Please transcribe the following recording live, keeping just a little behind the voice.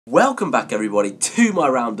Welcome back everybody to my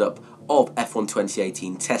roundup of F1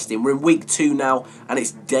 2018 testing. We're in week 2 now and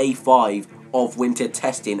it's day 5 of winter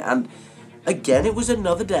testing, and again it was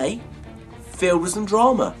another day filled with some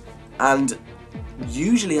drama. And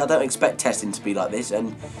usually I don't expect testing to be like this,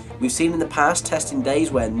 and we've seen in the past testing days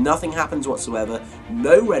where nothing happens whatsoever,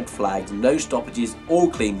 no red flags, no stoppages, all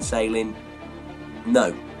clean sailing.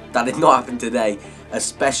 No, that did not happen today,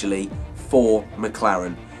 especially for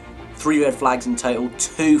McLaren. 3 red flags in total,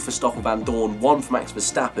 2 for Stoffel Vandoorne, 1 for Max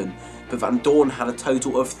Verstappen, but Vandoorne had a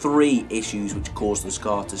total of 3 issues which caused the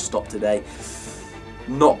car to stop today.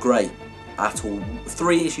 Not great at all.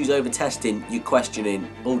 3 issues over testing, you're questioning,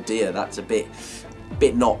 oh dear, that's a bit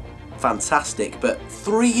not fantastic, but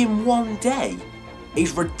 3 in one day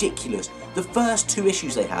is ridiculous. The first 2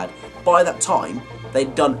 issues they had, by that time,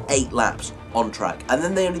 they'd done 8 laps on track, and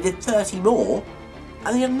then they only did 30 more,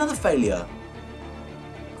 and they had another failure.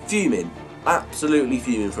 Fuming, absolutely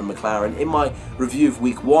fuming from McLaren. In my review of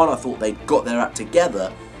week 1, I thought they'd got their act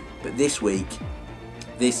together, but this week,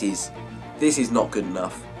 this is not good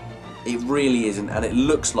enough. It really isn't, and it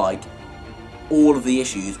looks like all of the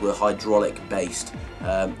issues were hydraulic based.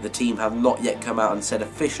 The team have not yet come out and said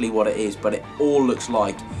officially what it is, but it all looks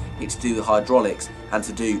like it's to do with hydraulics and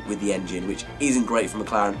to do with the engine, which isn't great for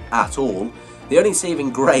McLaren at all. The only saving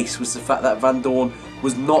grace was the fact that Vandoorne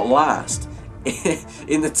was not last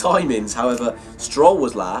in the timings. However, Stroll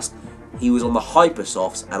was last. He was on the hyper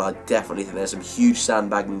softs, and I definitely think there's some huge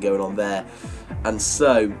sandbagging going on there, and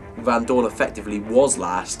so Vandoorne effectively was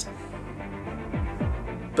last.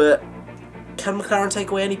 But can McLaren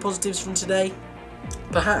take away any positives from today?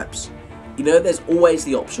 Perhaps. You know, there's always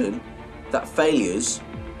the option that failures,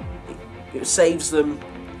 it saves them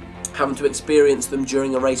having to experience them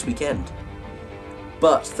during a race weekend.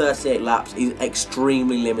 But 38 laps is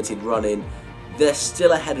extremely limited running. They're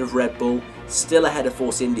still ahead of Red Bull, still ahead of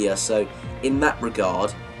Force India, so in that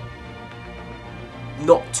regard,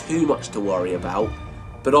 not too much to worry about.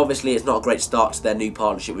 But obviously it's not a great start to their new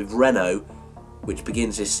partnership with Renault, which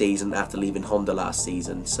begins this season after leaving Honda last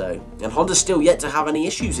season. And Honda's still yet to have any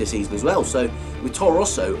issues this season as well. So with Toro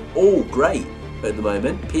Rosso, all great at the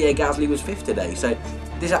moment. Pierre Gasly was 5th today, so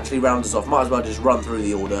this actually rounds us off. Might as well just run through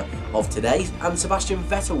the order of today. And Sebastian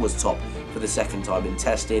Vettel was top for the 2nd time in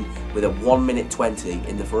testing with a 1:20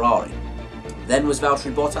 in the Ferrari. Then was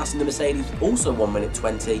Valtteri Bottas in the Mercedes, also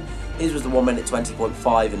 1:20. His was the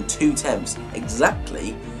 1:20.5 and 2/10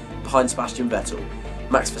 exactly behind Sebastian Vettel.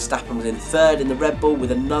 Max Verstappen was in 3rd in the Red Bull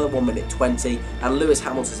with another 1:20, and Lewis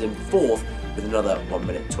Hamilton's in 4th with another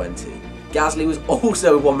 1:20. Gasly was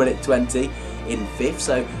also 1:20 in 5th,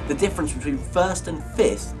 so the difference between 1st and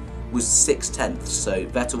 5th was 6/10. So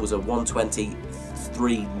Vettel was a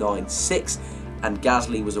 1:20.396 and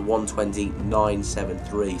Gasly was a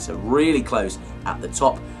 1:20.973, so really close at the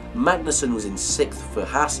top. Magnussen was in 6th for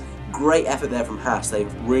Haas. Great effort there from Haas.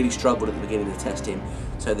 They've really struggled at the beginning of the testing,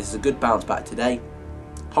 so this is a good bounce back today.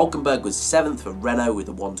 Hulkenberg was 7th for Renault with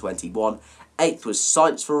a 1:21. 8th was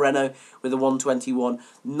Sainz for Renault with a 1:21.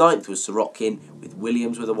 9th was Sorokin with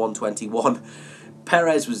Williams with a 1:21.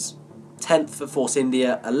 Perez was 10th for Force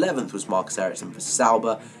India. 11th was Marcus Ericsson for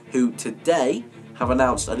Sauber, who today have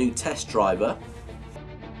announced a new test driver.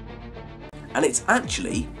 And it's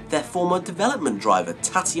actually their former development driver,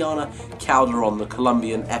 Tatiana Calderon, the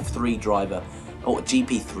Colombian F3 driver, or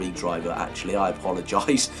GP3 driver actually, I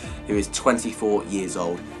apologise, who is 24 years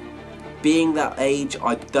old. Being that age,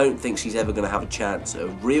 I don't think she's ever going to have a chance at a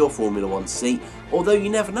real Formula 1 seat, although you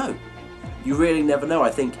never know. You really never know.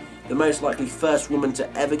 I think the most likely first woman to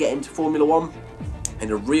ever get into Formula 1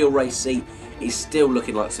 in a real race seat is still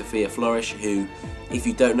looking like Sophia Flourish, who, if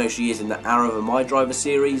you don't know, she is in the Arrow of My Driver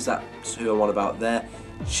series. That's who I'm on about there.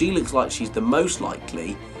 She looks like she's the most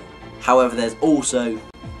likely. However, there's also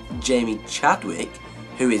Jamie Chadwick,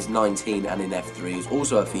 who is 19 and in F3, who's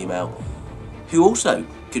also a female, who also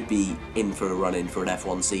could be in for a run-in for an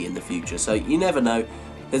F1 seat in the future, so you never know.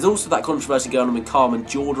 There's also that controversy going on with Carmen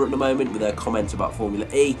Jorda at the moment with her comments about Formula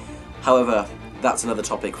E. However, that's another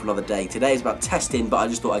topic for another day. Today is about testing, but I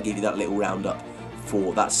just thought I'd give you that little roundup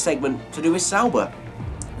for that segment to do with Sauber.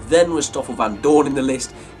 Then was Stoffel Vandoorne in the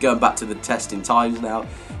list, going back to the testing times now,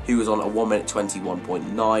 who was on a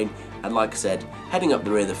 1:21.9, and like I said, heading up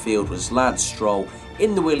the rear of the field was Lance Stroll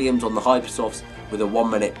in the Williams on the Hypersofts with a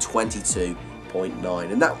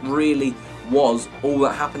 1:22.9, and that really was all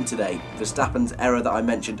that happened today. Verstappen's error that I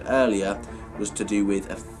mentioned earlier was to do with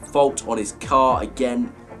a fault on his car,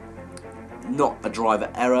 again, not a driver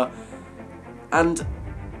error, and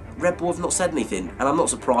Red Bull have not said anything, and I'm not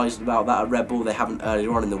surprised about that at Red Bull. They haven't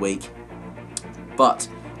earlier on in the week, but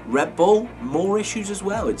Red Bull, more issues as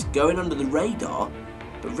well. It's going under the radar,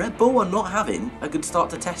 But Red Bull are not having a good start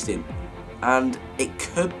to testing, and it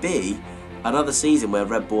could be another season where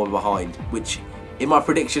Red Bull are behind, which in my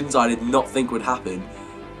predictions I did not think would happen,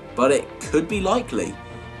 but it could be likely.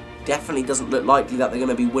 Definitely doesn't look likely that they're going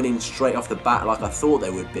to be winning straight off the bat like I thought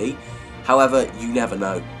they would be. However, you never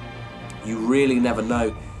know. You really never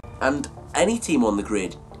know. And any team on the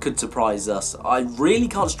grid could surprise us. I really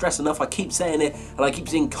can't stress enough. I keep saying it, and I keep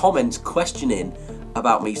seeing comments questioning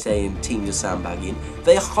about me saying teams are sandbagging.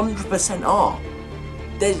 They 100% are.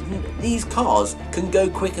 These cars can go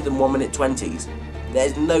quicker than 1 minute 20s.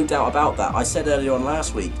 There's no doubt about that. I said earlier on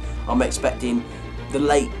last week, I'm expecting the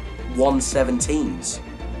late 117s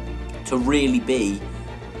to really be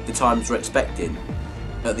the times we're expecting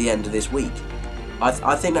at the end of this week.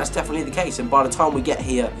 I think that's definitely the case, and by the time we get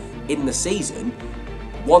here in the season,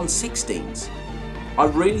 116s. I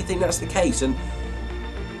really think that's the case, and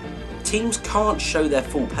teams can't show their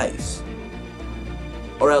full pace,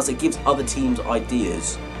 or else it gives other teams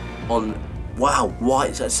ideas on, wow,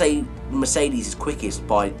 why, so say Mercedes is quickest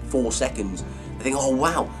by 4 seconds. They think, oh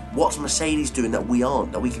wow, what's Mercedes doing that we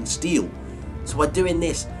aren't, that we can steal? So by doing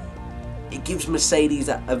this, it gives Mercedes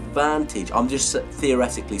that advantage. I'm just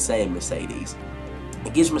theoretically saying Mercedes.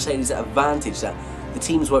 It gives Mercedes that advantage that the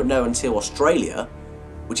teams won't know until Australia,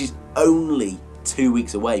 which is only 2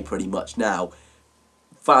 weeks away pretty much now.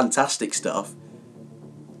 Fantastic stuff.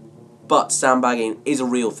 But sandbagging is a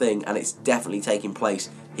real thing, and it's definitely taking place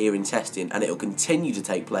here in testing, and it'll continue to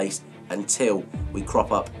take place until we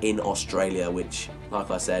crop up in Australia, which, like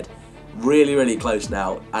I said, really, really close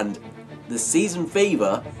now, and the season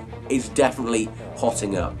fever is definitely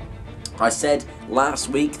hotting up. I said last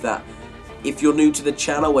week that if you're new to the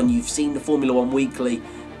channel and you've seen the Formula 1 Weekly,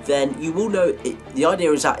 then you will know the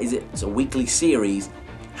idea is that it's a weekly series.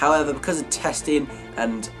 However, because of testing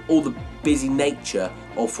and all the busy nature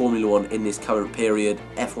of Formula 1 in this current period,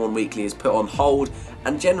 F1 Weekly is put on hold,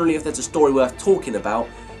 and generally if there's a story worth talking about,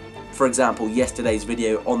 for example yesterday's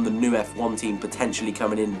video on the new F1 team potentially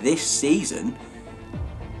coming in this season,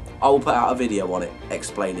 I will put out a video on it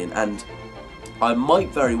explaining, and I might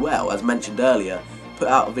very well, as mentioned earlier, put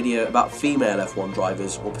out a video about female F1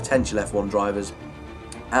 drivers or potential F1 drivers.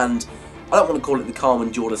 And I don't want to call it the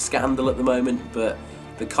Carmen Jorda scandal at the moment, but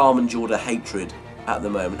the Carmen Jorda hatred at the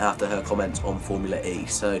moment after her comments on Formula E.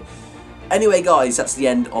 So anyway guys, that's the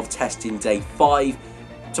end of testing day 5.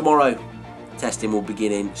 Tomorrow testing will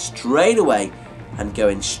begin in straight away and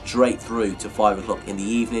going straight through to 5 o'clock in the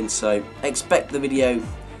evening. So expect the video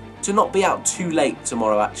to not be out too late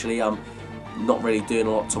tomorrow. Actually, I'm not really doing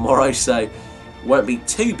a lot tomorrow, so won't be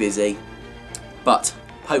too busy. But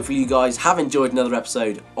hopefully you guys have enjoyed another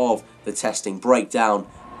episode of the testing breakdown,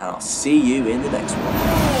 and I'll see you in the next one.